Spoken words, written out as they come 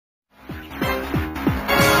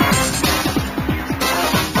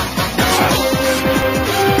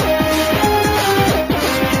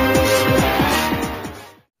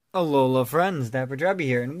Alola friends, DapperDraby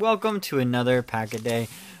here, and welcome to another pack a day.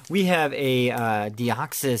 We have a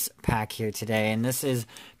Deoxys pack here today, and this is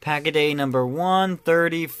pack a day number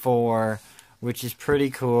 134, which is pretty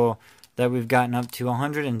cool that we've gotten up to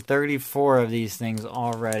 134 of these things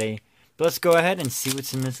already. But let's go ahead and see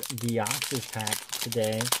what's in this Deoxys pack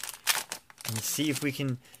today, and see if we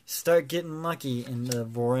can start getting lucky in the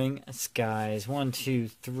roaring skies. 1, 2,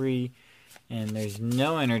 3, and there's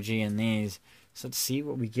no energy in these. So let's see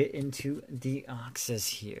what we get into Deoxys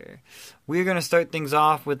here. We're going to start things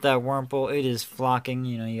off with that Wurmple. It is flocking.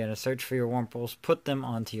 You know, you got to search for your Wurmples, put them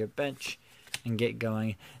onto your bench, and get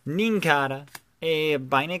going. Nincada, a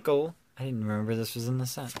Binacle. I didn't remember this was in the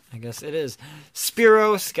set. I guess it is.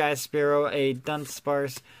 Spearow, Sky Spearow, a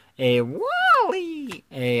Dunsparce, a Wally,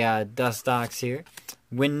 a Dustox here.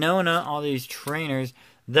 Winona, all these trainers.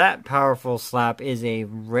 That powerful slap is a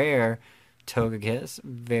rare Togekiss,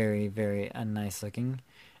 very, very nice looking.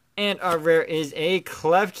 And our rare is a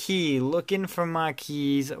Klefki. Looking for my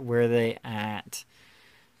keys. Where they at?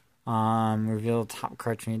 Reveal top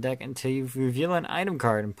card from your deck until you reveal an item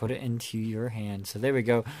card and put it into your hand. So there we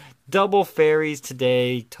go. Double fairies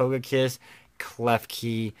today. Togekiss,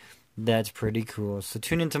 Klefki. That's pretty cool. So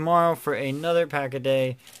tune in tomorrow for another pack a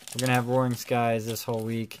day. We're gonna have Roaring Skies this whole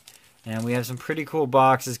week, and we have some pretty cool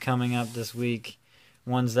boxes coming up this week.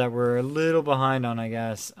 Ones that we're a little behind on, I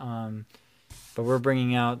guess. But we're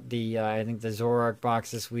bringing out the, I think the Zoroark box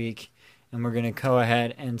this week. And we're going to go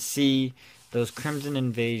ahead and see those Crimson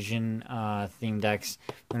Invasion theme decks.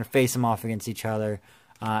 We're going to face them off against each other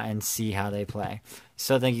and see how they play.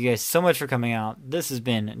 So thank you guys so much for coming out. This has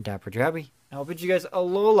been DapperDraby. I'll bid you guys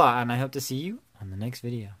Alola, and I hope to see you on the next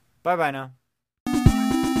video. Bye-bye now.